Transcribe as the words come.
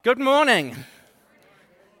Good morning.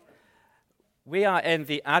 We are in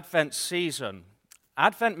the Advent season.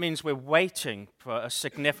 Advent means we're waiting for a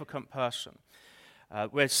significant person.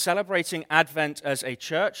 We're celebrating Advent as a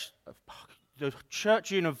church. The Church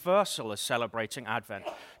Universal is celebrating Advent.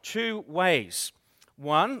 Two ways.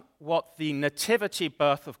 One, what the nativity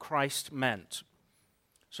birth of Christ meant.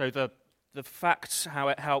 So the facts, how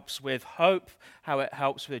it helps with hope, how it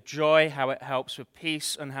helps with joy, how it helps with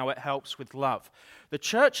peace, and how it helps with love. The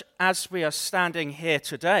church, as we are standing here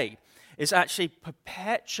today, is actually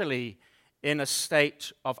perpetually in a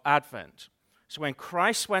state of Advent. So when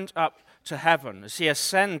Christ went up to heaven, as he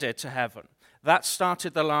ascended to heaven, that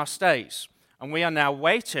started the last days. And we are now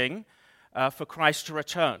waiting for Christ to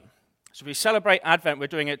return. So we celebrate Advent, we're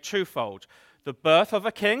doing it twofold. The birth of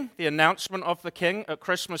a king, the announcement of the king at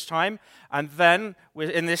Christmas time, and then we're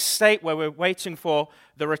in this state where we're waiting for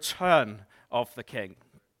the return of the king.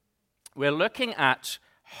 We're looking at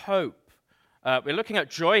hope. We're looking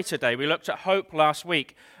at joy today. We looked at hope last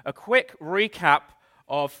week. A quick recap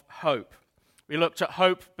of hope. We looked at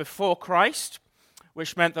hope before Christ,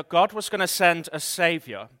 which meant that God was going to send a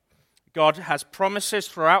Savior. God has promises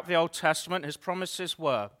throughout the Old Testament. His promises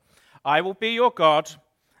were, I will be your God,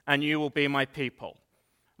 and you will be my people.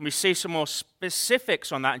 And we see some more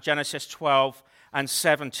specifics on that in Genesis 12 and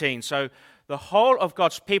 17. So the whole of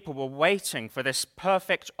God's people were waiting for this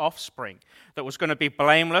perfect offspring that was going to be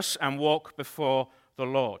blameless and walk before the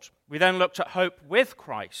Lord. We then looked at hope with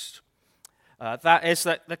Christ. That is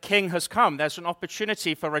that the King has come. There's an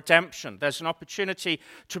opportunity for redemption. There's an opportunity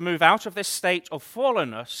to move out of this state of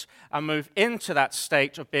fallenness and move into that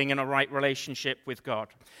state of being in a right relationship with God.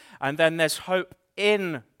 And then there's hope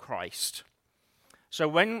in Christ. So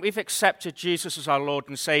when we've accepted Jesus as our Lord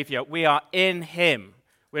and Savior, we are in him.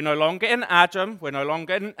 We're no longer in Adam. We're no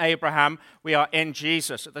longer in Abraham. We are in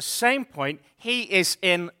Jesus. At the same point, he is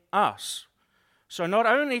in us. So not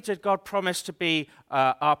only did God promise to be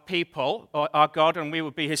our people, or our God, and we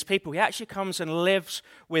would be his people, he actually comes and lives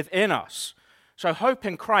within us. So hope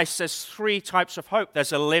in Christ, there's three types of hope.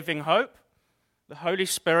 There's a living hope. The Holy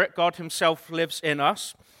Spirit, God himself, lives in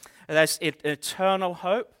us. There's eternal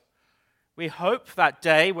hope. We hope that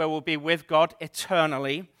day where we'll be with God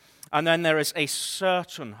eternally. And then there is a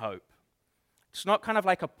certain hope. It's not kind of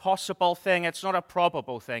like a possible thing. It's not a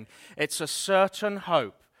probable thing. It's a certain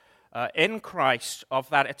hope in Christ of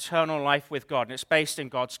that eternal life with God. And it's based in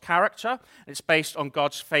God's character. And it's based on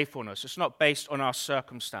God's faithfulness. It's not based on our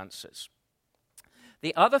circumstances.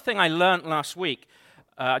 The other thing I learned last week,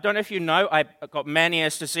 I don't know if you know, I got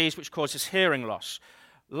Meniere's disease, which causes hearing loss.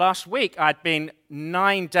 Last week, I'd been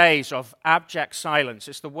 9 days of abject silence.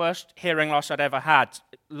 It's the worst hearing loss I'd ever had.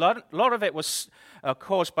 A lot of it was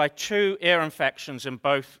caused by two ear infections in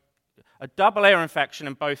both, a double ear infection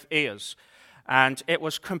in both ears. And it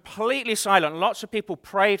was completely silent. Lots of people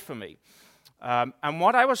prayed for me. And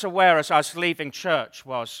what I was aware as I was leaving church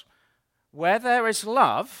was, where there is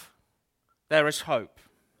love, there is hope.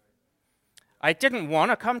 I didn't want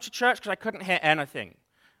to come to church because I couldn't hear anything.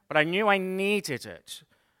 But I knew I needed it.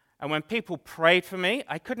 And when people prayed for me,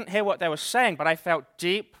 I couldn't hear what they were saying, but I felt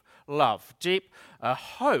deep love, deep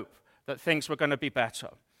hope that things were going to be better.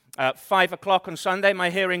 5 o'clock on Sunday,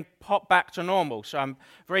 my hearing popped back to normal, so I'm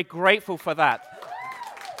very grateful for that.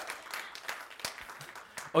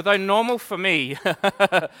 Although normal for me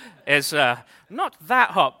is not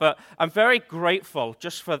that hot, but I'm very grateful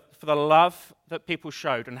just for the love that people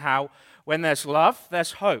showed and how when there's love,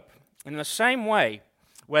 there's hope. In the same way,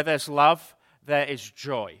 where there's love, there is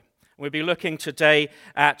joy. We'll be looking today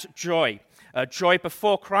at joy. Joy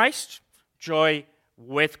before Christ, joy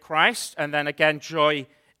with Christ, and then again, joy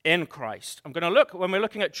in Christ. I'm going to look, when we're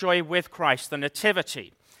looking at joy with Christ, the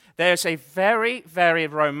nativity, there's a very, very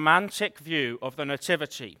romantic view of the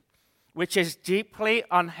nativity, which is deeply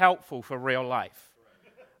unhelpful for real life.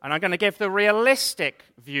 And I'm going to give the realistic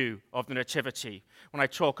view of the nativity when I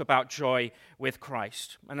talk about joy with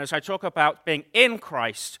Christ. And as I talk about being in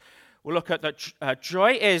Christ, we'll look at that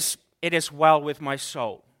joy is, it is well with my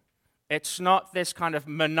soul. It's not this kind of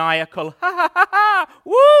maniacal, ha ha ha ha,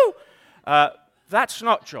 woo! That's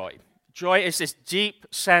not joy. Joy is this deep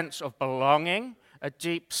sense of belonging, a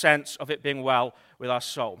deep sense of it being well with our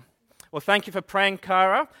soul. Well, thank you for praying,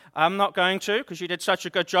 Kara. I'm not going to, because you did such a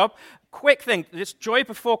good job. Quick thing, this joy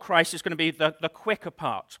before Christ is going to be the quicker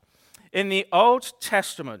part. In the Old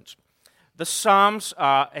Testament, the Psalms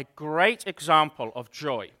are a great example of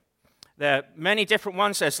joy. There are many different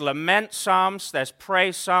ones. There's lament psalms, there's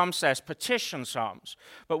praise psalms, there's petition psalms.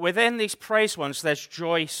 But within these praise ones, there's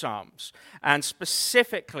joy psalms. And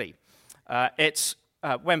specifically, it's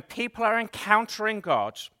when people are encountering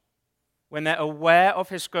God, when they're aware of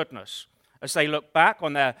his goodness, as they look back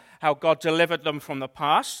on how God delivered them from the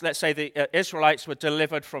past. Let's say the Israelites were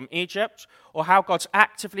delivered from Egypt, or how God's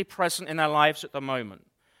actively present in their lives at the moment.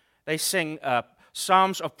 They sing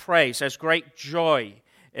psalms of praise. There's great joy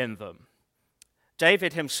in them.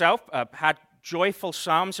 David himself had joyful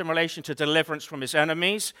psalms in relation to deliverance from his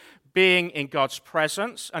enemies, being in God's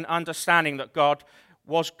presence, and understanding that God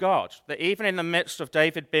was God. That even in the midst of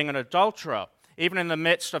David being an adulterer, even in the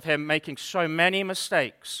midst of him making so many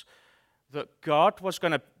mistakes, that God was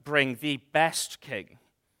going to bring the best king.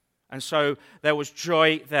 And so there was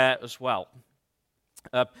joy there as well.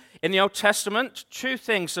 In the Old Testament, two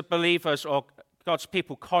things that believers or God's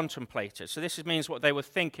people contemplated. So this means what they were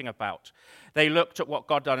thinking about. They looked at what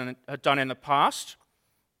God had done in the past,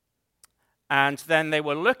 and then they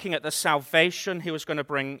were looking at the salvation he was going to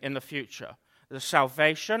bring in the future. The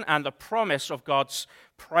salvation and the promise of God's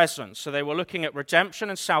presence. So they were looking at redemption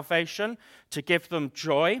and salvation to give them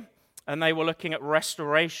joy, and they were looking at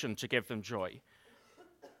restoration to give them joy.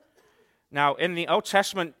 Now, in the Old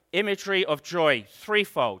Testament, imagery of joy,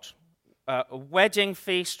 threefold. A wedding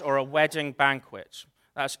feast or a wedding banquet.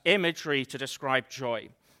 That's imagery to describe joy.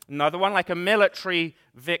 Another one, like a military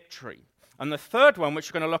victory. And the third one, which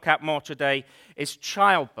we're going to look at more today, is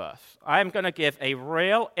childbirth. I'm going to give a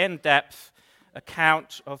real in-depth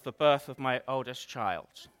account of the birth of my oldest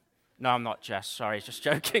child. No, I'm not, Jess. Sorry, just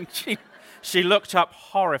joking. She looked up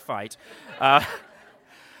horrified. Now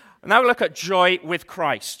we'll look at joy with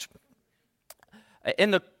Christ.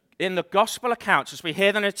 In the gospel accounts, as we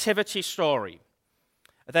hear the nativity story,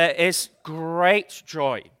 there is great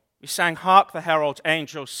joy. We sang, "Hark the herald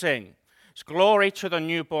angels sing." It's glory to the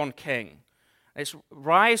newborn king. It's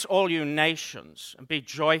rise all you nations and be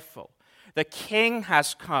joyful. The king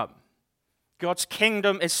has come. God's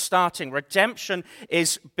kingdom is starting. Redemption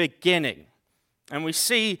is beginning. And we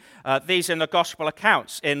see these in the gospel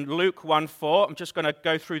accounts. In Luke 1:4, I'm just going to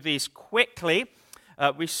go through these quickly.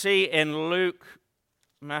 We see in Luke,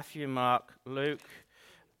 Matthew, Mark, Luke,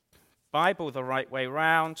 Bible the right way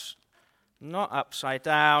round, not upside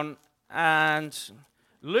down, and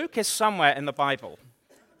Luke is somewhere in the Bible.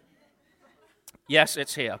 Yes,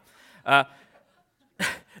 it's here.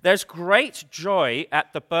 There's great joy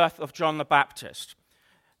at the birth of John the Baptist.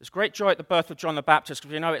 There's great joy at the birth of John the Baptist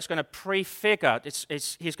because we know it's going to prefigure,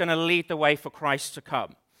 he's going to lead the way for Christ to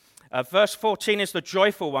come. Verse 14 is the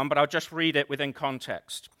joyful one, but I'll just read it within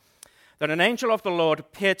context. Then an angel of the Lord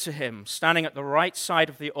appeared to him, standing at the right side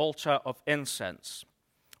of the altar of incense.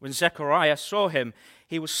 When Zechariah saw him,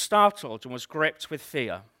 he was startled and was gripped with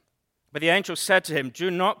fear. But the angel said to him,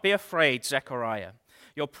 "Do not be afraid, Zechariah.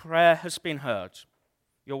 Your prayer has been heard.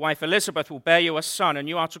 Your wife Elizabeth will bear you a son, and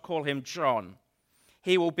you are to call him John.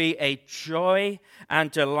 He will be a joy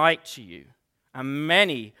and delight to you, and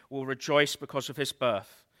many will rejoice because of his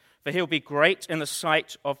birth. For he'll be great in the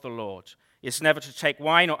sight of the Lord. He is never to take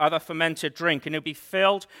wine or other fermented drink, and he'll be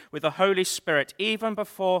filled with the Holy Spirit even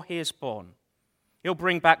before he is born. He'll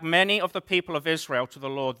bring back many of the people of Israel to the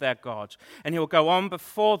Lord their God, and he'll go on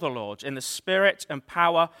before the Lord in the spirit and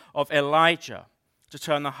power of Elijah, to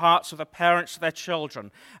turn the hearts of the parents to their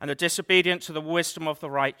children, and the disobedient to the wisdom of the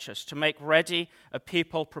righteous, to make ready a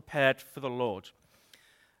people prepared for the Lord."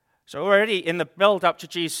 So already in the build-up to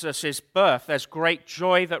Jesus' birth, there's great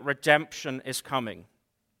joy that redemption is coming.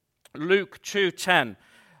 Luke 2:10,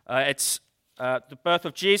 the birth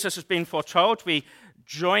of Jesus has been foretold. We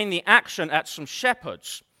join the action at some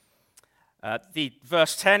shepherds. The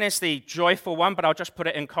verse 10 is the joyful one, but I'll just put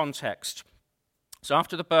it in context. So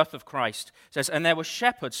after the birth of Christ, it says, "And there were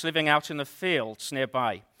shepherds living out in the fields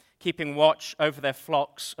nearby, keeping watch over their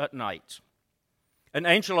flocks at night. An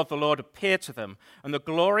angel of the Lord appeared to them, and the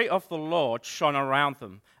glory of the Lord shone around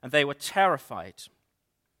them, and they were terrified.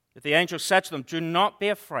 But the angel said to them, 'Do not be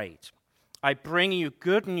afraid. I bring you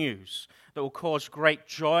good news that will cause great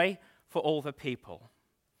joy for all the people.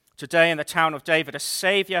 Today in the town of David, a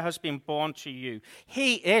Savior has been born to you.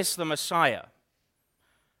 He is the Messiah,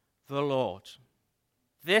 the Lord.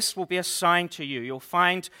 This will be a sign to you. You'll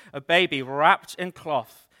find a baby wrapped in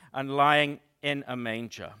cloth and lying in a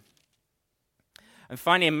manger.'" And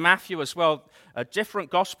finally, in Matthew as well,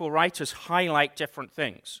 different gospel writers highlight different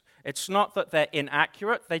things. It's not that they're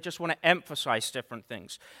inaccurate, they just want to emphasize different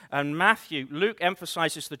things. And Luke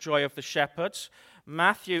emphasizes the joy of the shepherds.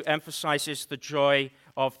 Matthew emphasizes the joy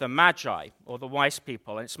of the Magi, or the wise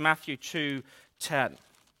people. And it's Matthew 2:10.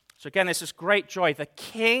 So again, there's this great joy. The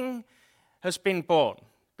King has been born.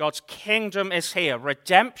 God's kingdom is here.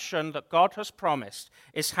 Redemption that God has promised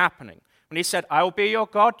is happening. When he said, "I will be your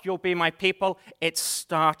God, you'll be my people," it's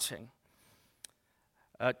starting.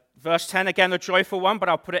 Verse 10, again, the joyful one, but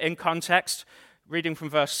I'll put it in context, reading from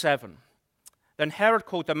verse 7. Then Herod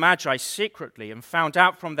called the Magi secretly and found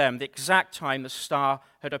out from them the exact time the star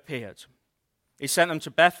had appeared. He sent them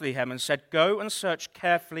to Bethlehem and said, "Go and search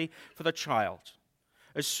carefully for the child.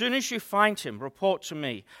 As soon as you find him, report to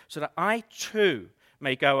me, so that I too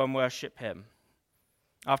may go and worship him."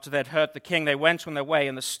 After they had heard the king, they went on their way,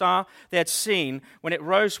 and the star they had seen, when it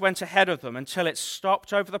rose, went ahead of them until it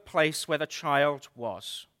stopped over the place where the child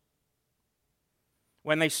was.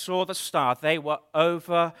 When they saw the star, they were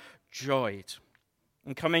overjoyed.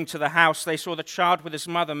 And coming to the house, they saw the child with his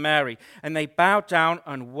mother Mary, and they bowed down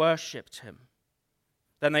and worshipped him.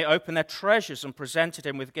 Then they opened their treasures and presented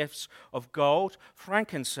him with gifts of gold,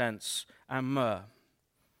 frankincense, and myrrh.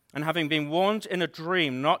 And having been warned in a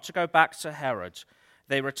dream not to go back to Herod,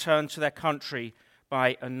 they returned to their country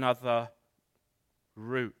by another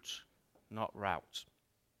route, not route.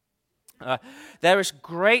 There is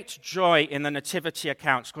great joy in the nativity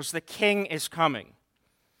accounts because the king is coming.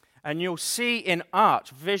 And you'll see in art,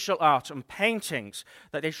 visual art and paintings,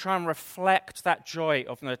 that they try and reflect that joy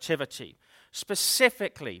of nativity.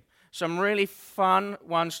 Specifically, some really fun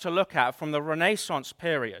ones to look at from the Renaissance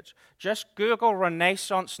period. Just Google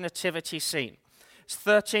Renaissance nativity scene. It's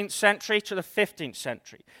 13th century to the 15th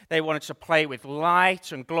century. They wanted to play with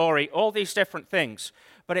light and glory, all these different things.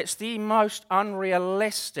 But it's the most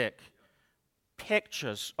unrealistic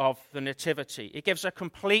pictures of the nativity. It gives a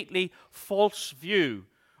completely false view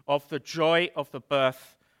of the joy of the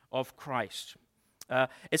birth of Christ.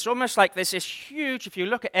 It's almost like there's this huge, if you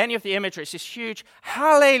look at any of the imagery, it's this huge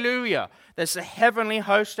hallelujah. There's a heavenly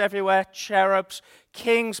host everywhere, cherubs,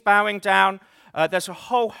 kings bowing down. There's a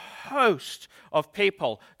whole host of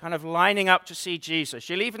people kind of lining up to see Jesus.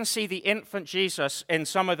 You'll even see the infant Jesus in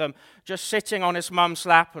some of them just sitting on his mum's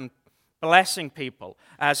lap and blessing people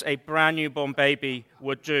as a brand newborn baby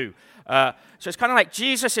would do. So it's kind of like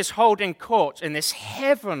Jesus is holding court in this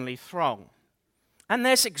heavenly throng. And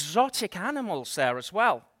there's exotic animals there as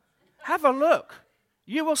well. Have a look.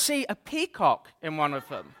 You will see a peacock in one of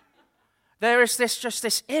them. There is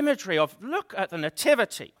this imagery of, look at the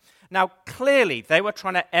nativity. Now, clearly, they were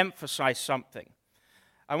trying to emphasize something.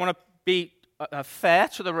 I want to be fair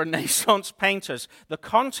to the Renaissance painters. The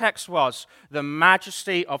context was the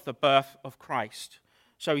majesty of the birth of Christ.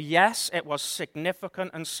 So yes, it was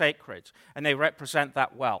significant and sacred, and they represent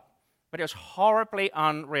that well. But it was horribly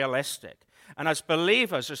unrealistic. And as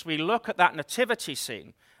believers, as we look at that nativity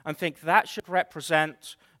scene and think that should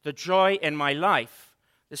represent the joy in my life,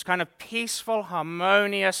 this kind of peaceful,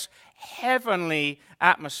 harmonious, heavenly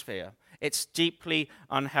atmosphere, it's deeply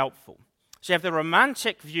unhelpful. So you have the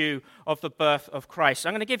romantic view of the birth of Christ.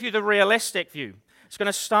 I'm going to give you the realistic view. It's going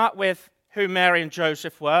to start with who Mary and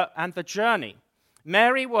Joseph were and the journey.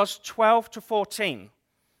 Mary was 12 to 14.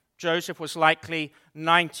 Joseph was likely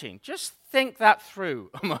 19. Just think that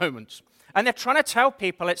through a moment. And they're trying to tell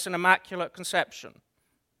people it's an immaculate conception.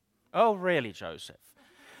 Oh, really, Joseph?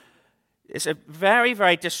 It's a very,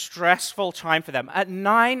 very distressful time for them. At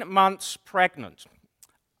 9 months pregnant.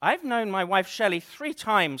 I've known my wife Shelley 3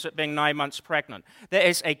 times at being 9 months pregnant. There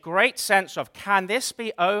is a great sense of, can this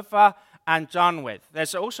be over and done with?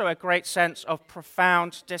 There's also a great sense of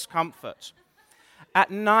profound discomfort. At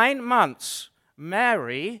 9 months,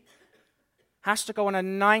 Mary has to go on a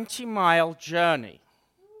 90-mile journey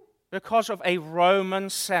because of a Roman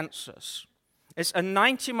census. It's a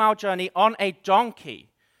 90-mile journey on a donkey.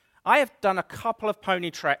 I have done a couple of pony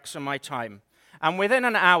treks in my time, and within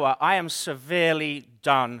an hour, I am severely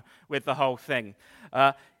done with the whole thing.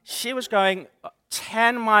 She was going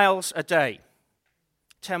 10 miles a day.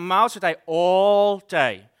 10 miles a day, all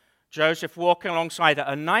day. Joseph walking alongside her,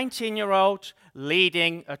 a 19-year-old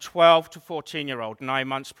leading a 12 to 14-year-old, 9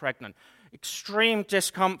 months pregnant. Extreme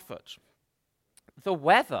discomfort. The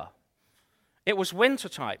weather. It was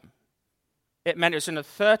wintertime. It meant it was in the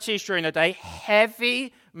 30s during the day,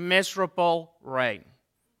 heavy, miserable rain.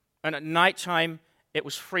 And at nighttime, it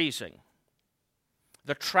was freezing.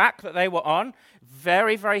 The track that they were on,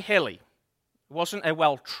 very, very hilly. It wasn't a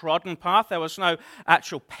well-trodden path. There was no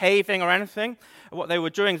actual paving or anything. What they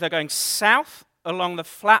were doing, they're going south along the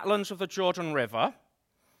flatlands of the Jordan River,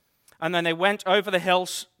 and then they went over the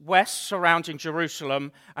hills west surrounding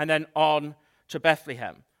Jerusalem, and then on to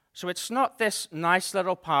Bethlehem. So it's not this nice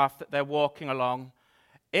little path that they're walking along.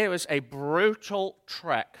 It was a brutal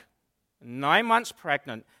trek. 9 months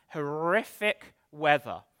pregnant, horrific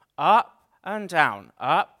weather, up and down,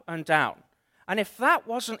 up and down. And if that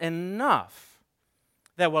wasn't enough,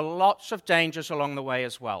 there were lots of dangers along the way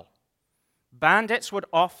as well. Bandits would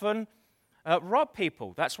often rob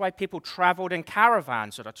people. That's why people traveled in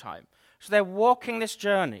caravans at a time. So they're walking this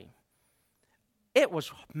journey. It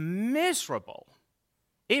was miserable.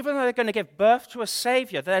 Even though they're going to give birth to a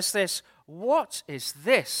Savior, there's this, what is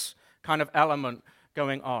this kind of element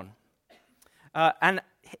going on? And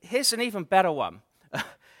here's an even better one.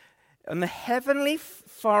 In the heavenly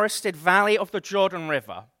forested valley of the Jordan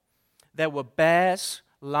River, there were bears,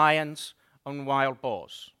 lions, and wild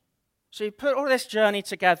boars. So you put all this journey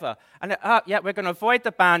together, and we're going to avoid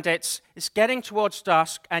the bandits. It's getting towards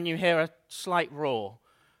dusk, and you hear a slight roar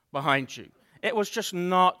behind you. It was just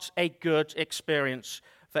not a good experience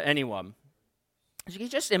for anyone. As you can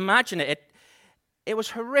just imagine it, it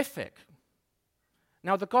was horrific.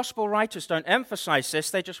 Now, the gospel writers don't emphasize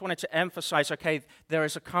this. They just wanted to emphasize, okay, there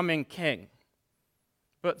is a coming king.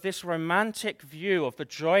 But this romantic view of the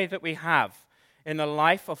joy that we have in the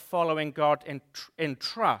life of following God in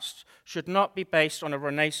trust should not be based on a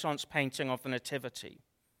Renaissance painting of the Nativity.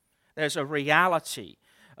 There's a reality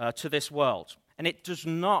to this world, and it does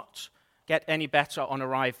not get any better on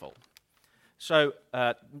arrival. So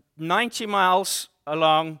 90 miles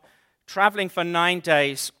along, traveling for 9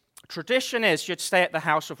 days. Tradition is you'd stay at the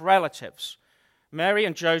house of relatives. Mary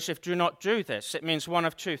and Joseph do not do this. It means one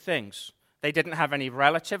of two things. They didn't have any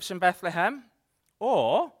relatives in Bethlehem,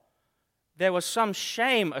 or there was some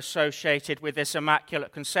shame associated with this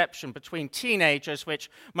immaculate conception between teenagers, which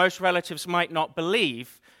most relatives might not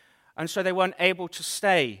believe, and so they weren't able to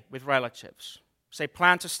stay with relatives. So they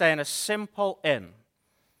planned to stay in a simple inn.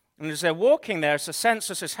 And as they're walking there, as the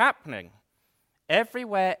census is happening,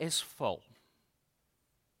 everywhere is full.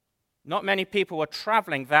 Not many people were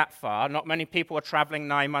traveling that far. Not many people were traveling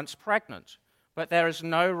 9 months pregnant. But there is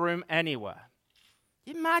no room anywhere.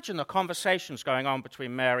 Imagine the conversations going on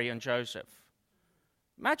between Mary and Joseph.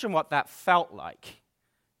 Imagine what that felt like.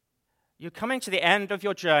 You're coming to the end of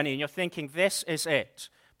your journey and you're thinking, this is it.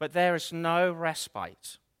 But there is no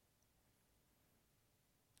respite.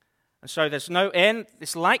 And so there's no inn.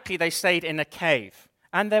 It's likely they stayed in a cave.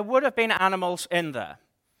 And there would have been animals in there.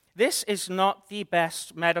 This is not the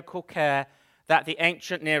best medical care that the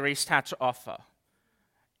ancient Near East had to offer.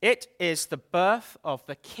 It is the birth of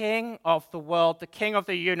the king of the world, the king of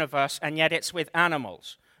the universe, and yet it's with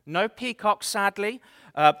animals. No peacocks, sadly,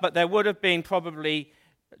 but there would have been probably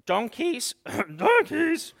donkeys.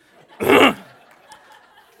 Donkeys!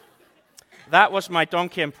 That was my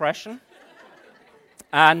donkey impression.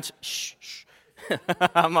 And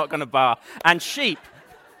I'm not going to bar. And sheep.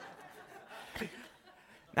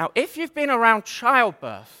 Now, if you've been around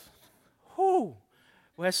childbirth,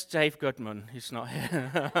 where's Dave Goodman? He's not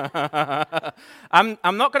here. I'm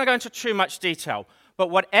not going to go into too much detail, but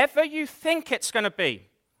whatever you think it's going to be,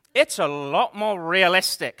 it's a lot more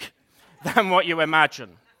realistic than what you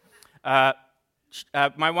imagine. My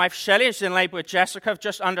wife Shelley is in labor with Jessica,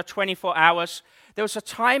 just under 24 hours. There was a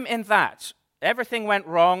time in that everything went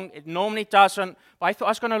wrong. It normally doesn't, but I thought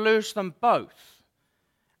I was going to lose them both.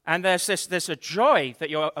 And there's a joy that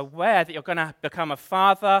you're aware that you're going to become a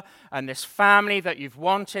father, and this family that you've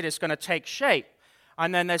wanted is going to take shape.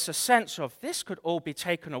 And then there's a sense of, this could all be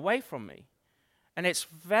taken away from me. And it's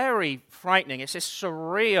very frightening. It's this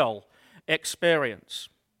surreal experience.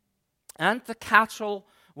 And the cattle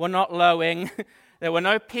were not lowing. There were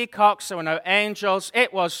no peacocks. There were no angels.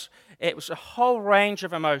 It was a whole range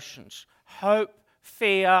of emotions. Hope,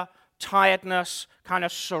 fear, tiredness, kind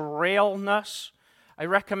of surrealness. I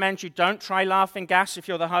recommend you don't try laughing gas if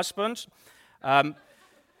you're the husband.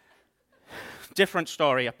 Different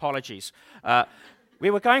story, apologies. We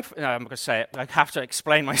were going for, no, I'm going to say it, I have to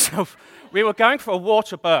explain myself. We were going for a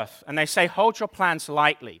water birth, and they say, hold your plans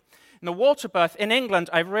lightly. In the water birth, in England,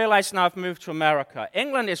 I've realized now I've moved to America,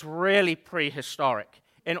 England is really prehistoric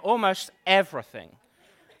in almost everything.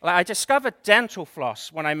 Like I discovered dental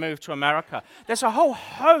floss when I moved to America. There's a whole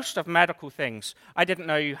host of medical things I didn't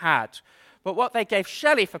know you had. But what they gave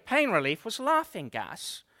Shelley for pain relief was laughing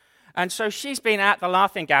gas. And so she's been at the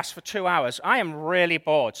laughing gas for 2 hours. I am really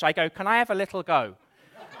bored. So I go, can I have a little go?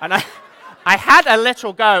 And I had a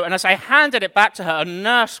little go, and as I handed it back to her, a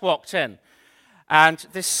nurse walked in. And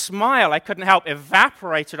this smile I couldn't help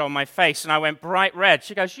evaporated on my face, and I went bright red.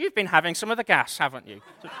 She goes, you've been having some of the gas, haven't you?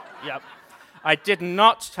 So, yep. I did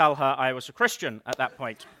not tell her I was a Christian at that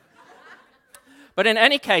point. But in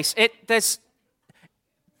any case, the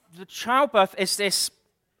childbirth is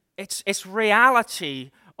it's reality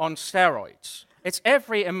on steroids. It's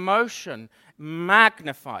every emotion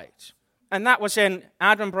magnified. And that was in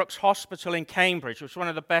Addenbrooke's Hospital in Cambridge, which was one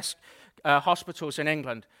of the best hospitals in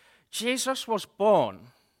England. Jesus was born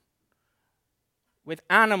with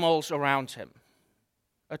animals around him.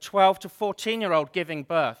 A 12 to 14-year-old giving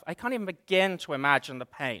birth. I can't even begin to imagine the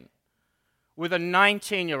pain. with a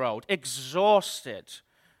 19-year-old, exhausted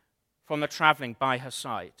from the traveling by her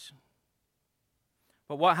side.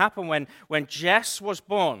 But what happened when Jess was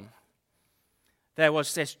born, there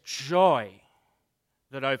was this joy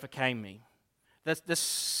that overcame me. The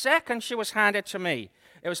second she was handed to me,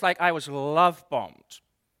 it was like I was love-bombed.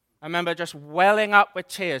 I remember just welling up with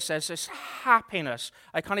tears. There's this happiness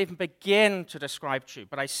I can't even begin to describe to you,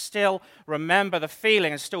 but I still remember the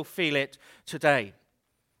feeling and still feel it today.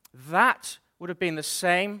 That would have been the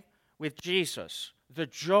same with Jesus. The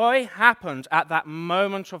joy happened at that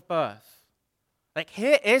moment of birth. Like,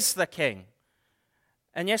 here is the King.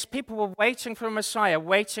 And yes, people were waiting for a Messiah,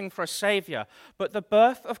 waiting for a Savior. But the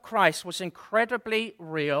birth of Christ was incredibly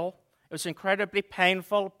real. It was incredibly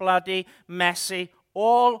painful, bloody, messy,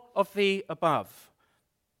 all of the above.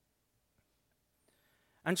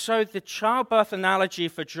 And so the childbirth analogy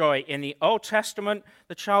for joy in the Old Testament,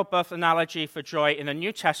 the childbirth analogy for joy in the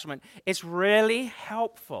New Testament is really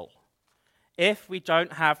helpful if we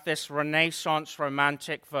don't have this Renaissance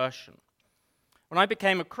romantic version. When I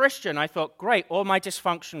became a Christian, I thought, great, all my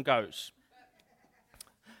dysfunction goes.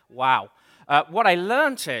 Wow. What I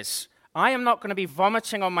learned is I am not going to be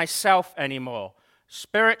vomiting on myself anymore,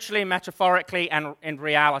 spiritually, metaphorically, and in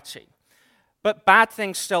reality. But bad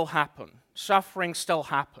things still happen. Suffering still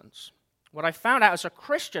happens. What I found out as a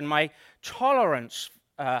Christian, my tolerance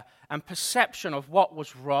and perception of what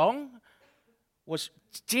was wrong was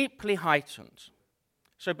deeply heightened.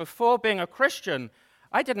 So before being a Christian,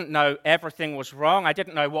 I didn't know everything was wrong. I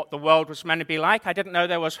didn't know what the world was meant to be like. I didn't know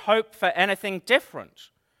there was hope for anything different.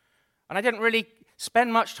 And I didn't really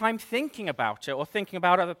spend much time thinking about it or thinking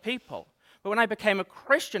about other people. But when I became a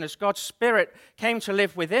Christian, as God's Spirit came to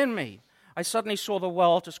live within me, I suddenly saw the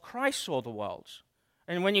world as Christ saw the world.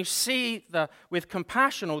 And when you see with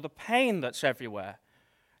compassion all the pain that's everywhere,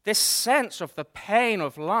 this sense of the pain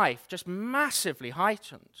of life just massively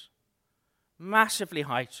heightened. Massively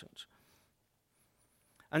heightened.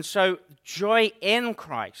 And so, joy in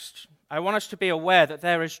Christ. I want us to be aware that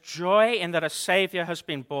there is joy in that a Savior has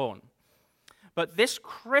been born. But this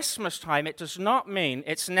Christmas time, it does not mean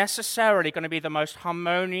it's necessarily going to be the most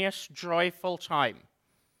harmonious, joyful time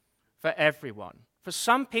for everyone. For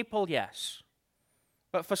some people, yes.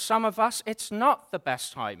 But for some of us, it's not the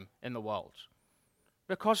best time in the world.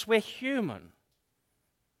 Because we're human.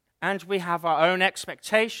 And we have our own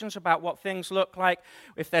expectations about what things look like.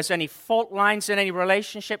 If there's any fault lines in any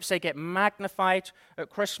relationships, they get magnified at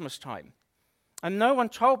Christmas time. And no one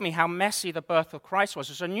told me how messy the birth of Christ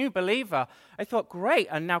was. As a new believer, I thought, great,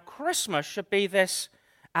 and now Christmas should be this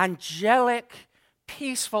angelic,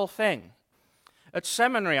 peaceful thing. At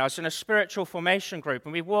seminary, I was in a spiritual formation group,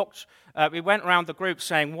 and we went around the group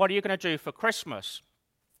saying, what are you going to do for Christmas?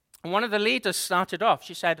 And one of the leaders started off.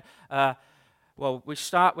 She said, well, we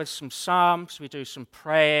start with some psalms, we do some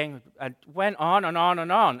praying, and went on and on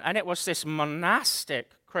and on. And it was this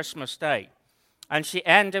monastic Christmas day. And she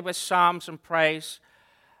ended with psalms and praise.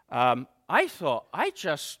 I thought, I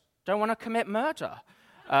just don't want to commit murder.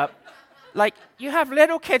 Like, you have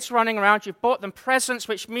little kids running around, you've bought them presents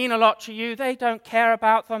which mean a lot to you, they don't care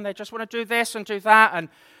about them, they just want to do this and do that, and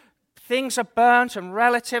things are burnt and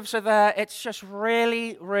relatives are there. It's just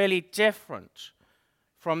really, really different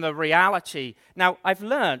from the reality. Now, I've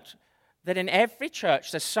learned that in every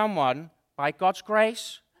church there's someone, by God's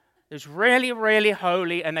grace, who's really, really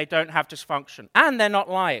holy and they don't have dysfunction. And they're not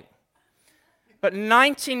lying. But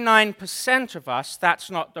 99% of us, that's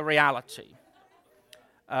not the reality.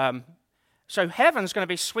 So heaven's going to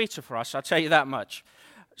be sweeter for us, I'll tell you that much.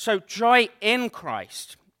 So joy in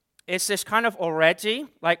Christ is this kind of already,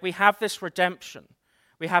 like we have this redemption.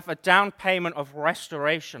 We have a down payment of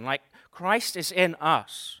restoration, like Christ is in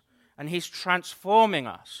us, and he's transforming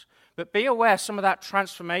us. But be aware, some of that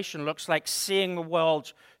transformation looks like seeing the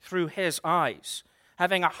world through his eyes,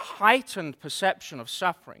 having a heightened perception of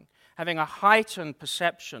suffering, having a heightened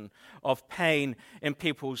perception of pain in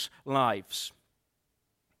people's lives.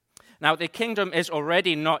 Now, the kingdom is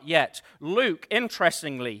already not yet. Luke,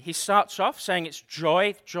 interestingly, he starts off saying it's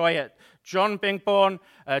joy at John being born,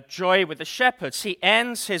 joy with the shepherds. He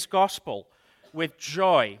ends his gospel with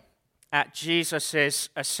joy at Jesus'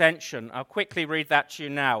 ascension. I'll quickly read that to you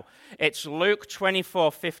now. It's Luke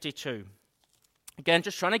 24:52. Again,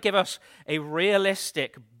 just trying to give us a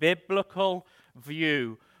realistic, biblical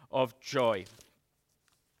view of joy.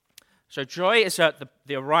 So joy is at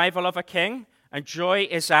the arrival of a king, and joy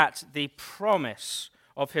is at the promise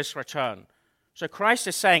of his return. So Christ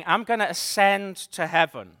is saying, I'm going to ascend to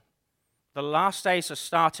heaven. The last days are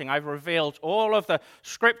starting. I've revealed all of the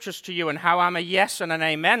scriptures to you and how I'm a yes and an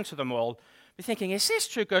amen to them all. You're thinking, is this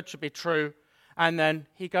too good to be true? And then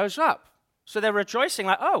he goes up. So they're rejoicing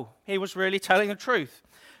like, oh, he was really telling the truth.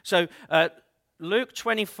 So Luke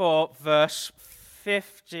 24, verse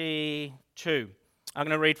 52. I'm going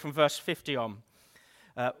to read from verse 50 on.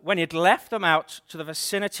 When he had left them out to the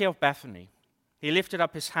vicinity of Bethany, he lifted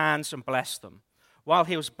up his hands and blessed them. While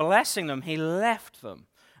he was blessing them, he left them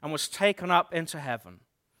and was taken up into heaven.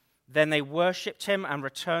 Then they worshipped him and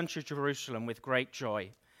returned to Jerusalem with great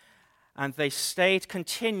joy. And they stayed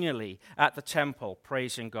continually at the temple,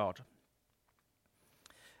 praising God.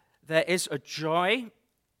 There is a joy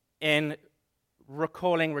in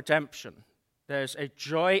recalling redemption. There's a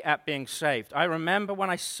joy at being saved. I remember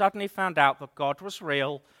when I suddenly found out that God was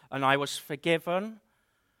real and I was forgiven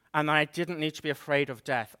and I didn't need to be afraid of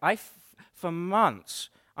death. For months,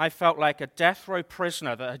 I felt like a death row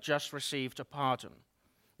prisoner that had just received a pardon.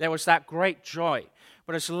 There was that great joy.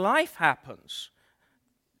 But as life happens,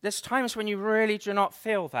 there's times when you really do not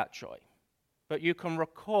feel that joy, but you can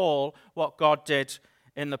recall what God did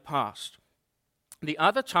in the past. The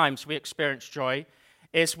other times we experience joy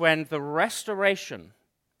is when the restoration,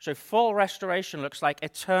 so full restoration looks like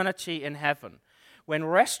eternity in heaven. When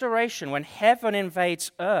restoration, when heaven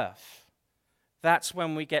invades earth, that's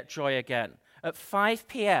when we get joy again. At 5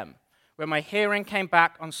 p.m., when my hearing came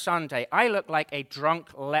back on Sunday, I looked like a drunk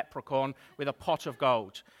leprechaun with a pot of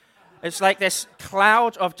gold. It's like this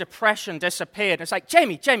cloud of depression disappeared. It's like,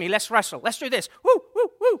 Jamie, let's wrestle. Let's do this. Woo, woo,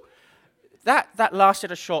 woo. That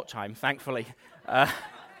lasted a short time, thankfully.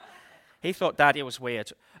 He thought Daddy was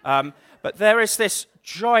weird. But there is this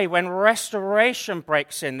joy. When restoration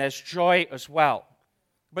breaks in, there's joy as well.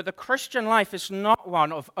 But the Christian life is not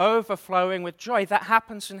one of overflowing with joy. That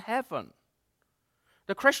happens in heaven.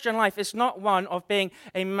 The Christian life is not one of being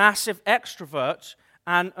a massive extrovert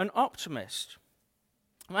and an optimist.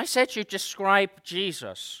 When I said you describe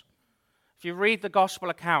Jesus, if you read the gospel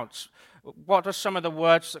accounts, what are some of the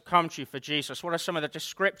words that come to you for Jesus? What are some of the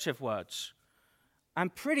descriptive words?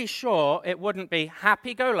 I'm pretty sure it wouldn't be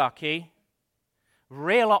happy-go-lucky,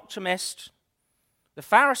 real optimist. The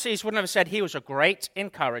Pharisees wouldn't have said he was a great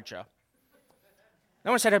encourager.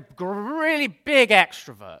 No one said a really big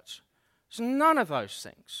extrovert. It's none of those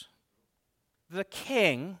things. The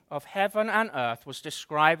King of heaven and earth was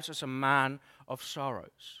described as a man of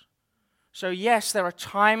sorrows. So yes, there are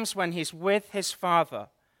times when he's with his Father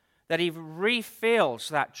that he re-feels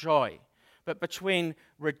that joy. But between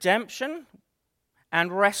redemption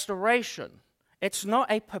and restoration, it's not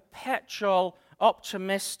a perpetual,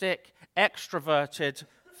 optimistic, extroverted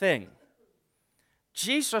thing.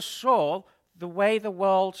 Jesus saw the way the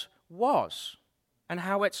world was and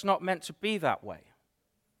how it's not meant to be that way.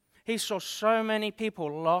 He saw so many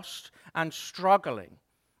people lost and struggling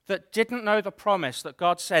that didn't know the promise that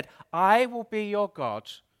God said, I will be your God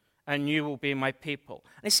and you will be my people.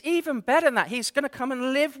 And it's even better than that. He's going to come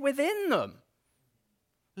and live within them.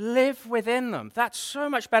 Live within them. That's so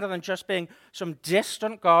much better than just being some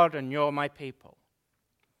distant God and you're my people.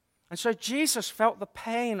 And so Jesus felt the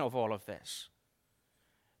pain of all of this.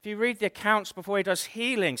 If you read the accounts before he does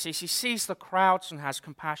healings, he sees the crowds and has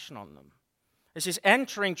compassion on them. As he's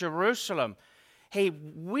entering Jerusalem, he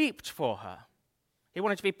wept for her. He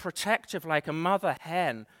wanted to be protective like a mother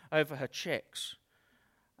hen over her chicks.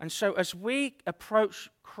 And so as we approach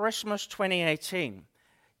Christmas 2018,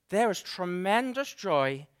 there is tremendous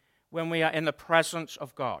joy when we are in the presence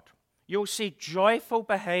of God. You'll see joyful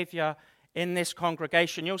behavior in this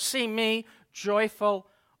congregation. You'll see me joyful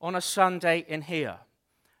on a Sunday in here.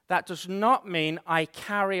 That does not mean I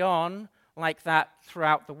carry on like that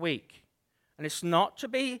throughout the week. And it's not to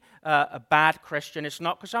be a bad Christian. It's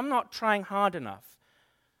not because I'm not trying hard enough.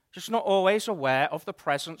 Just not always aware of the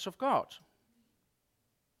presence of God.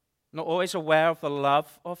 Not always aware of the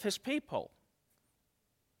love of his people.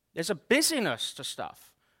 There's a busyness to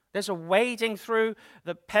stuff. There's a wading through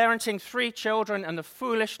the parenting 3 children and the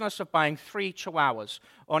foolishness of buying 3 chihuahuas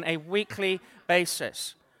on a weekly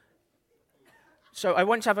basis. So I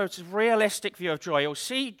want to have a realistic view of joy. You'll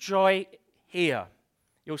see joy here.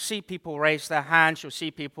 You'll see people raise their hands. You'll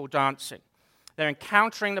see people dancing. They're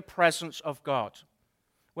encountering the presence of God.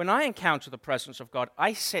 When I encounter the presence of God,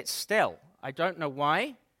 I sit still. I don't know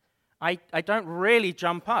why. I don't really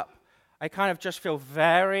jump up. I kind of just feel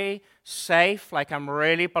very safe, like I'm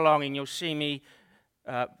really belonging. You'll see me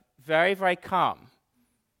very, very calm.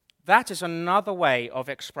 That is another way of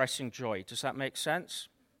expressing joy. Does that make sense?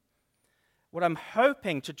 What I'm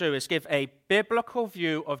hoping to do is give a biblical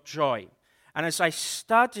view of joy. And as I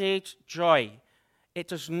studied joy, it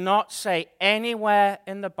does not say anywhere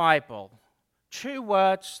in the Bible 2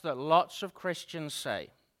 words that lots of Christians say.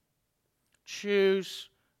 Choose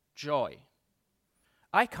joy.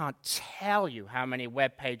 I can't tell you how many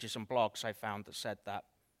web pages and blogs I found that said that.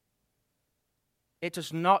 It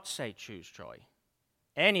does not say choose joy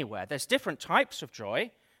anywhere. There's different types of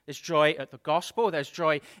joy. There's joy at the gospel. There's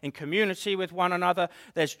joy in community with one another.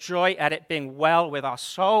 There's joy at it being well with our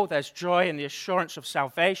soul. There's joy in the assurance of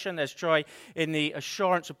salvation. There's joy in the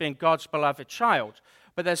assurance of being God's beloved child.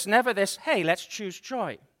 But there's never this, hey, let's choose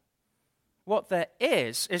joy. What there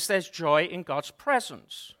is there's joy in God's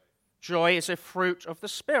presence. Joy is a fruit of the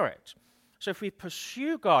Spirit. So if we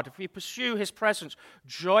pursue God, if we pursue his presence,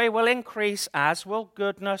 joy will increase, as will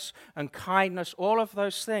goodness and kindness, all of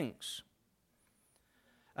those things.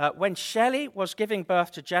 When Shelley was giving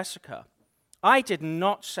birth to Jessica, I did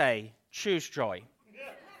not say, choose joy.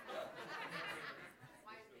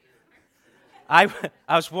 I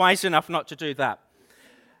was wise enough not to do that.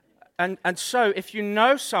 And so if you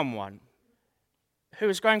know someone who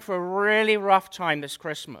is going through a really rough time this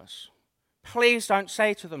Christmas, please don't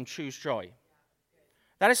say to them, choose joy.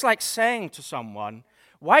 That is like saying to someone,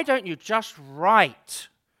 why don't you just write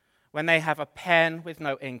when they have a pen with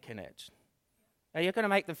no ink in it? Now, you're going to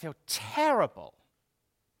make them feel terrible.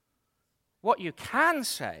 What you can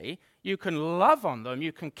say, you can love on them,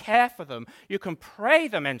 you can care for them, you can pray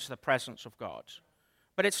them into the presence of God.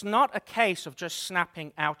 But it's not a case of just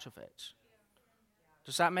snapping out of it.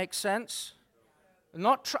 Does that make sense?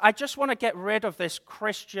 I just want to get rid of this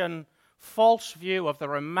Christian false view of the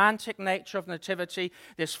romantic nature of nativity,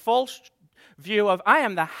 this false view of I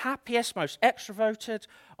am the happiest, most extroverted,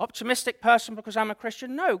 optimistic person because I'm a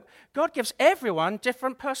Christian. No, God gives everyone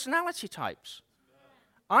different personality types.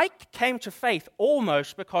 I came to faith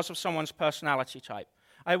almost because of someone's personality type.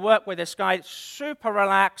 I work with this guy, super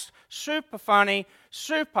relaxed, super funny,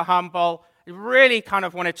 super humble. I really kind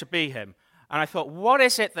of wanted to be him. And I thought, what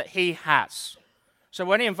is it that he has? So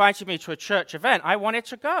when he invited me to a church event, I wanted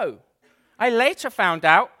to go. I later found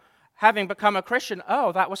out, having become a Christian,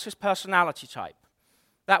 oh, that was his personality type.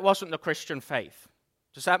 That wasn't the Christian faith.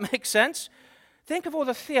 Does that make sense? Think of all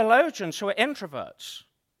the theologians who are introverts,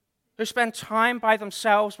 who spend time by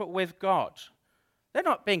themselves but with God. They're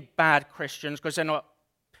not being bad Christians because they're not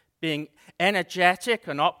being energetic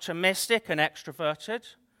and optimistic and extroverted.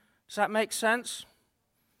 Does that make sense?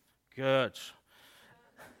 Good.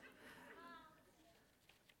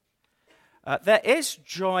 There is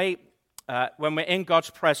joy when we're in God's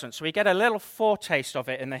presence. We get a little foretaste of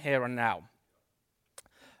it in the here and now.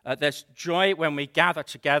 There's joy when we gather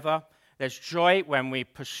together. There's joy when we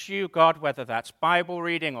pursue God, whether that's Bible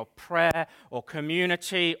reading or prayer or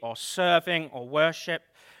community or serving or worship.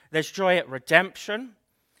 There's joy at redemption,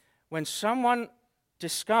 when someone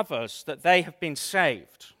discovers that they have been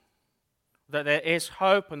saved, that there is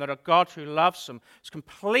hope and that a God who loves them has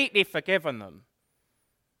completely forgiven them,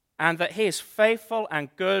 and that he is faithful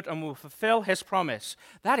and good and will fulfill his promise.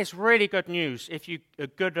 That is really good news if you are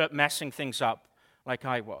good at messing things up like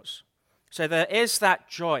I was. So there is that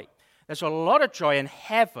joy. There's a lot of joy in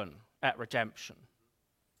heaven at redemption.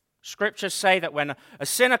 Scriptures say that when a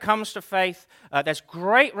sinner comes to faith, there's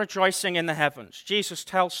great rejoicing in the heavens. Jesus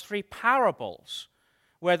tells 3 parables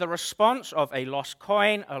where the response of a lost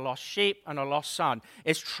coin, a lost sheep, and a lost son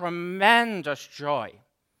is tremendous joy.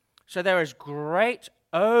 So there is great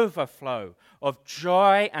overflow of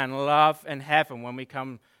joy and love in heaven when we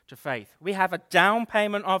come to faith. We have a down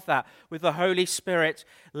payment of that with the Holy Spirit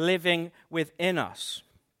living within us.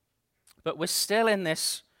 But we're still in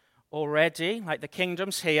this already, like the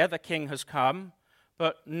kingdom's here, the king has come,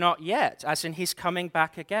 but not yet, as in he's coming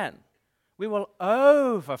back again. We will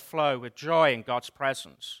overflow with joy in God's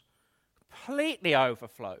presence, completely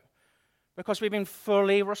overflow, because we've been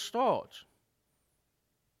fully restored.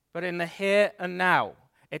 But in the here and now,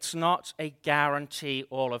 it's not a guarantee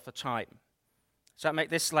all of the time. Does that make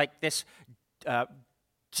this like this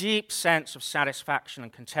deep sense of satisfaction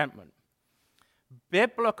and contentment?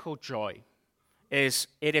 Biblical joy is,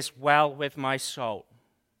 it is well with my soul.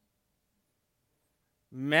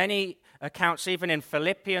 Many accounts, even in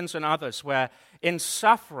Philippians and others, where in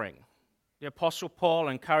suffering, the Apostle Paul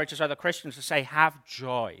encourages other Christians to say, have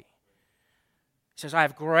joy. He says, I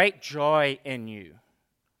have great joy in you.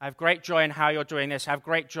 I have great joy in how you're doing this. I have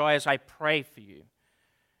great joy as I pray for you.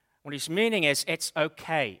 What he's meaning is, it's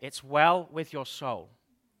okay. It's well with your soul.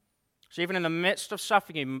 So even in the midst of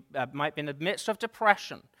suffering, you might be in the midst of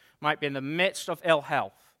depression, might be in the midst of ill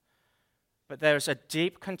health, but there is a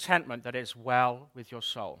deep contentment that is well with your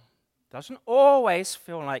soul. Doesn't always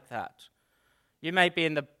feel like that. You may be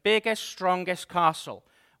in the biggest, strongest castle.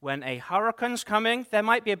 When a hurricane's coming, there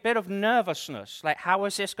might be a bit of nervousness, like how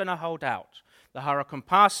is this going to hold out? The hurricane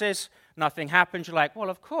passes, nothing happens, you're like, well,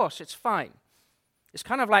 of course, it's fine. It's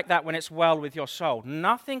kind of like that when it's well with your soul.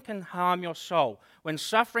 Nothing can harm your soul. When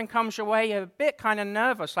suffering comes your way, you're a bit kind of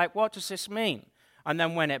nervous, like, what does this mean? And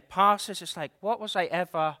then when it passes, it's like, what was I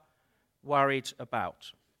ever worried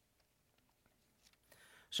about?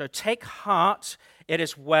 So take heart, it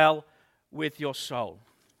is well with your soul.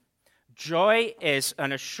 Joy is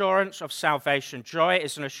an assurance of salvation. Joy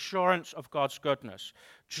is an assurance of God's goodness.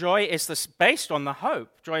 Joy is based on the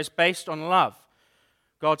hope. Joy is based on love.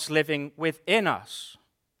 God's living within us.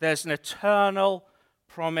 There's an eternal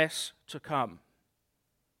promise to come.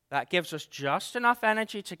 That gives us just enough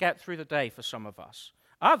energy to get through the day for some of us.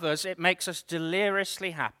 Others, it makes us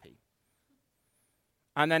deliriously happy.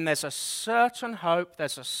 And then there's a certain hope,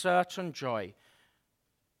 there's a certain joy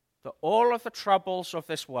that all of the troubles of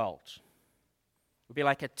this world will be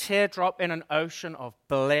like a teardrop in an ocean of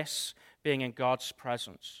bliss being in God's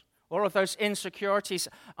presence. All of those insecurities,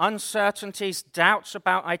 uncertainties, doubts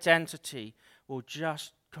about identity will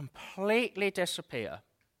just completely disappear.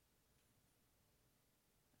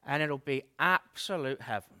 And it'll be absolute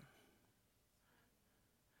heaven.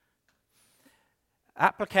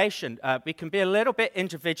 Application. We can be a little bit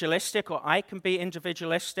individualistic, or I can be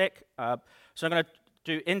individualistic. So I'm going to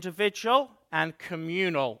do individual and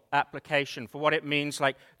communal application for what it means,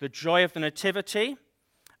 like the joy of the nativity,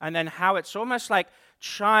 and then how it's almost like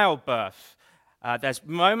childbirth. There's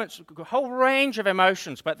moments, a whole range of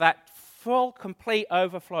emotions, but that full, complete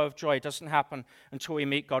overflow of joy doesn't happen until we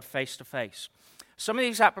meet God face to face. Some of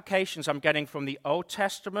these applications I'm getting from the Old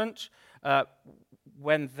Testament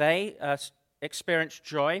when they experienced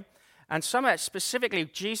joy, and some are specifically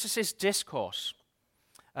Jesus' discourse.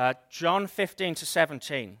 John 15 to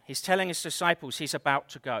 17, he's telling his disciples he's about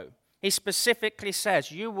to go. He specifically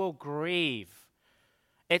says, you will grieve.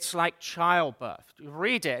 It's like childbirth.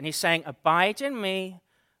 Read it, and he's saying, abide in me.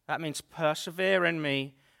 That means persevere in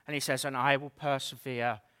me. And he says, and I will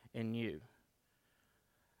persevere in you.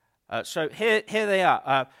 So here they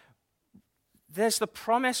are. There's the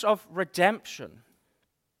promise of redemption.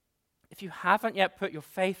 If you haven't yet put your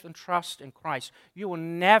faith and trust in Christ, you will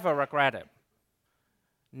never regret it.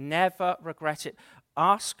 Never regret it.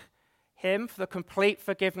 Ask him for the complete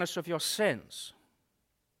forgiveness of your sins.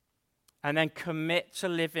 And then commit to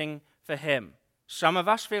living for him. Some of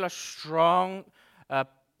us feel a strong,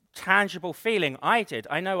 tangible feeling. I did.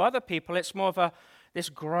 I know other people, it's more of this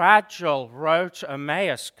gradual road to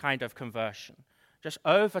Emmaus kind of conversion. Just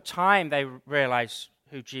over time, they realize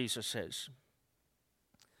who Jesus is.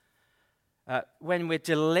 When we're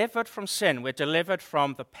delivered from sin, we're delivered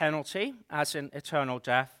from the penalty, as in eternal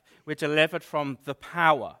death. We're delivered from the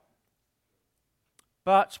power.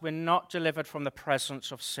 But we're not delivered from the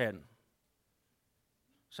presence of sin.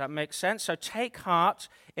 Does that make sense? So take heart,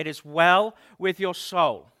 it is well with your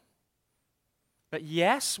soul. But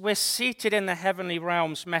yes, we're seated in the heavenly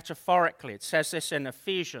realms metaphorically. It says this in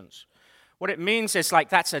Ephesians. What it means is like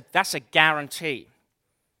that's a guarantee.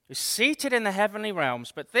 We're seated in the heavenly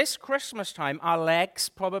realms, but this Christmas time, our legs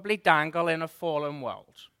probably dangle in a fallen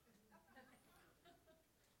world.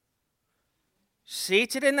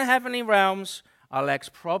 Seated in the heavenly realms, our legs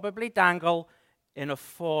probably dangle in a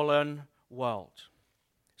fallen world.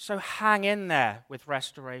 So hang in there with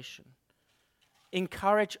restoration.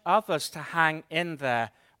 Encourage others to hang in there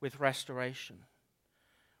with restoration.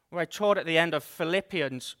 Where I taught at the end of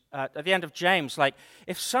Philippians, at the end of James, like,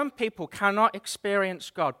 if some people cannot experience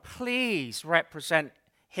God, please represent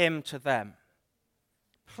him to them.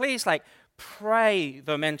 Please, pray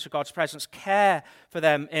them into God's presence, care for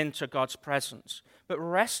them into God's presence. But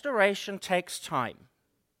restoration takes time.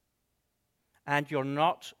 And you're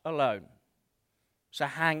not alone. So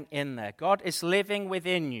hang in there. God is living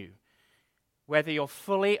within you, whether you're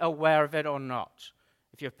fully aware of it or not,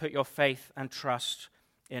 if you've put your faith and trust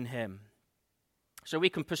in him. So we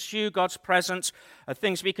can pursue God's presence.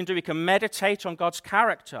 Things we can do, we can meditate on God's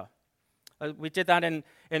character. We did that in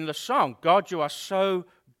the song, God, you are so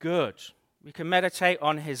good. We can meditate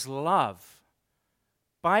on his love.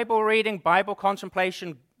 Bible reading, Bible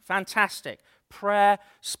contemplation, fantastic. Prayer,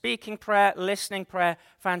 speaking prayer, listening prayer,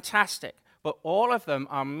 fantastic. But all of them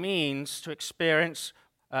are means to experience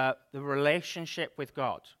the relationship with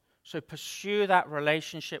God. So pursue that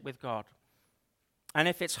relationship with God. And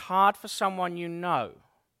if it's hard for someone you know,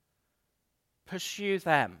 pursue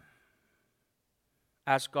them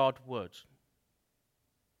as God would.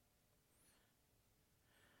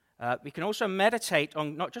 We can also meditate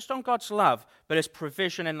on not just on God's love, but his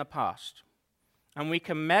provision in the past. And we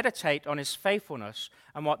can meditate on his faithfulness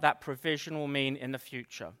and what that provision will mean in the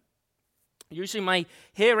future. Using my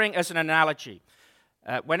hearing as an analogy,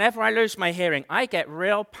 whenever I lose my hearing, I get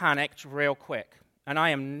real panicked real quick, and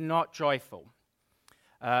I am not joyful.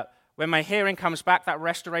 When my hearing comes back, that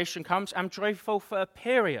restoration comes, I'm joyful for a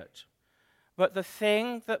period. But the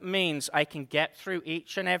thing that means I can get through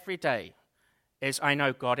each and every day is I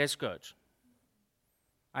know God is good.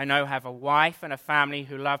 I know I have a wife and a family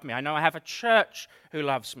who love me. I know I have a church who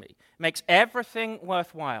loves me. It makes everything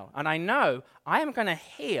worthwhile. And I know I am going to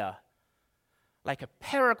hear like a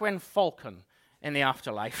peregrine falcon in the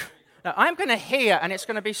afterlife. Now, I'm going to hear, and it's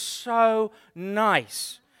going to be so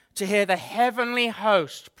nice to hear the heavenly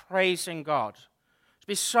host praising God. It'll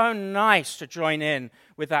be so nice to join in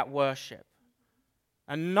with that worship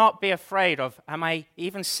and not be afraid of, am I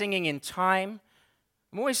even singing in time?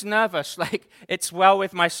 I'm always nervous, like it's well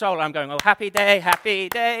with my soul. I'm going, oh, happy day, happy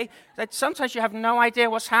day. Like, sometimes you have no idea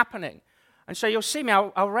what's happening. And so you'll see me,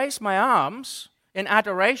 I'll raise my arms in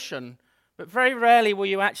adoration, but very rarely will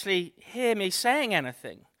you actually hear me saying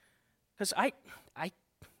anything. Because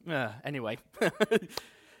anyway.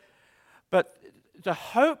 But the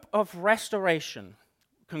hope of restoration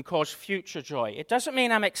can cause future joy. It doesn't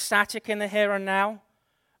mean I'm ecstatic in the here and now,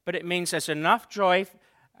 but it means there's enough joy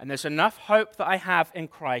and there's enough hope that I have in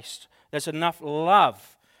Christ. There's enough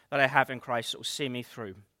love that I have in Christ that will see me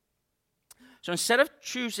through. So instead of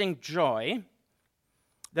choosing joy,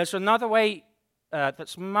 there's another way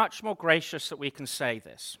that's much more gracious that we can say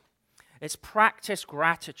this. It's practice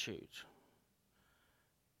gratitude.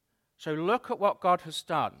 So look at what God has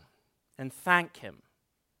done and thank Him.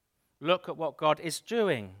 Look at what God is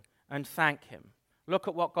doing and thank Him. Look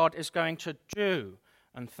at what God is going to do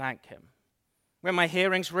and thank Him. When my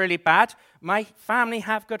hearing's really bad, my family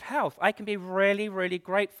have good health. I can be really, really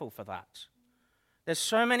grateful for that. There's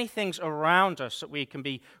so many things around us that we can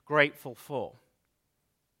be grateful for.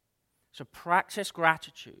 So practice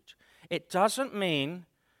gratitude. It doesn't mean,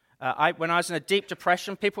 when I was in a deep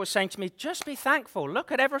depression, people were saying to me, just be thankful.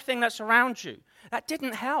 Look at everything that's around you. That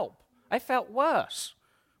didn't help. I felt worse.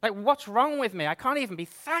 Like, what's wrong with me? I can't even be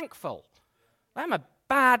thankful. I'm a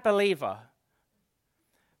bad believer.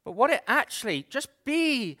 But what it actually, just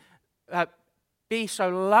be so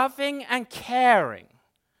loving and caring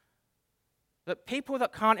that people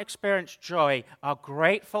that can't experience joy are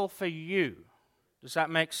grateful for you. Does that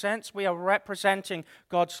make sense? We are representing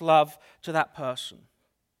God's love to that person.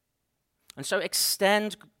 And so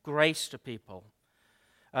extend grace to people.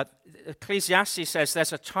 Ecclesiastes says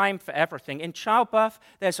there's a time for everything. In childbirth,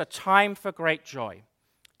 there's a time for great joy.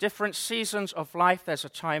 Different seasons of life, there's a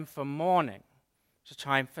time for mourning. There's a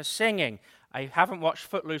time for singing. I haven't watched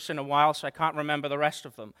Footloose in a while, so I can't remember the rest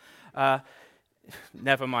of them.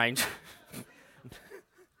 Never mind.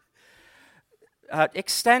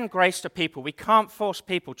 Extend grace to people. We can't force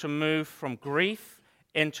people to move from grief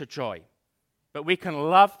into joy, but we can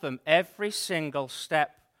love them every single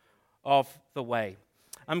step of the way.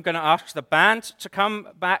 I'm going to ask the band to come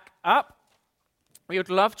back up. We would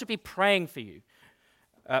love to be praying for you.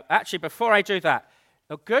 Actually, before I do that,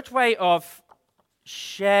 a good way of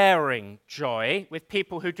sharing joy with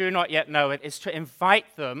people who do not yet know it is to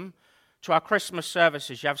invite them to our Christmas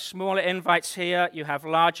services. You have smaller invites here, you have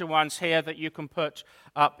larger ones here that you can put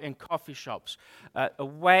up in coffee shops. A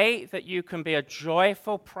way that you can be a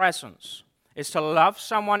joyful presence is to love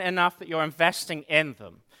someone enough that you're investing in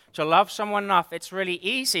them. To love someone enough, it's really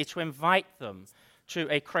easy to invite them to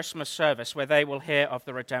a Christmas service where they will hear of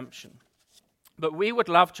the redemption. But we would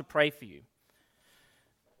love to pray for you.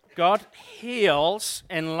 God heals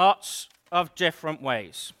in lots of different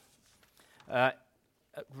ways. A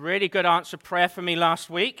really good answered prayer for me last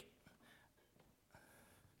week.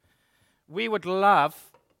 We would love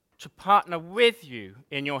to partner with you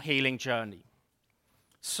in your healing journey.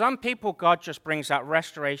 Some people, God just brings that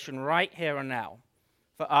restoration right here and now.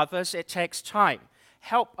 For others, it takes time.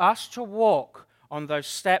 Help us to walk on those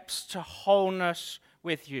steps to wholeness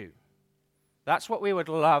with you. That's what we would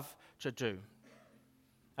love to do.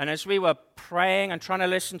 And as we were praying and trying to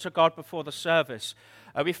listen to God before the service,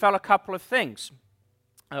 we felt a couple of things.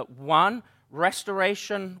 One,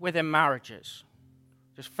 restoration within marriages.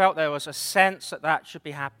 Just felt there was a sense that should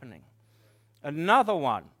be happening. Another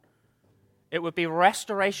one, it would be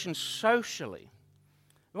restoration socially.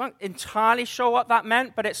 We weren't entirely sure what that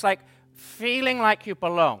meant, but it's like feeling like you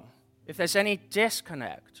belong. If there's any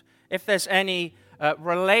disconnect, if there's any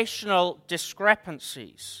relational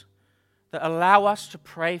discrepancies that allow us to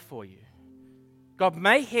pray for you. God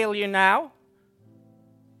may heal you now,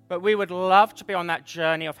 but we would love to be on that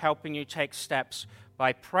journey of helping you take steps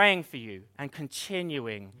by praying for you and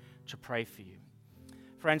continuing to pray for you.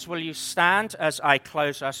 Friends, will you stand as I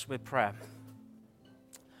close us with prayer?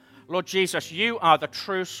 Lord Jesus, you are the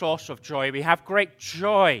true source of joy. We have great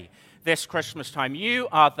joy this Christmas time. You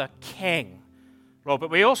are the King, Lord,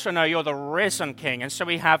 but we also know you're the risen King, and so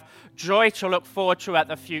we have joy to look forward to at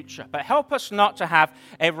the future. But help us not to have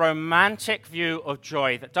a romantic view of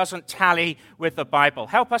joy that doesn't tally with the Bible.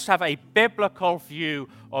 Help us have a biblical view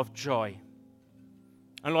of joy.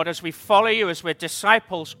 And Lord, as we follow you, as we're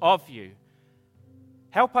disciples of you,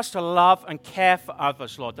 help us to love and care for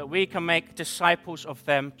others, Lord, that we can make disciples of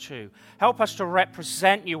them too. Help us to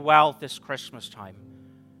represent you well this Christmas time.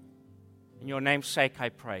 In your name's sake, I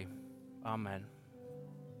pray. Amen.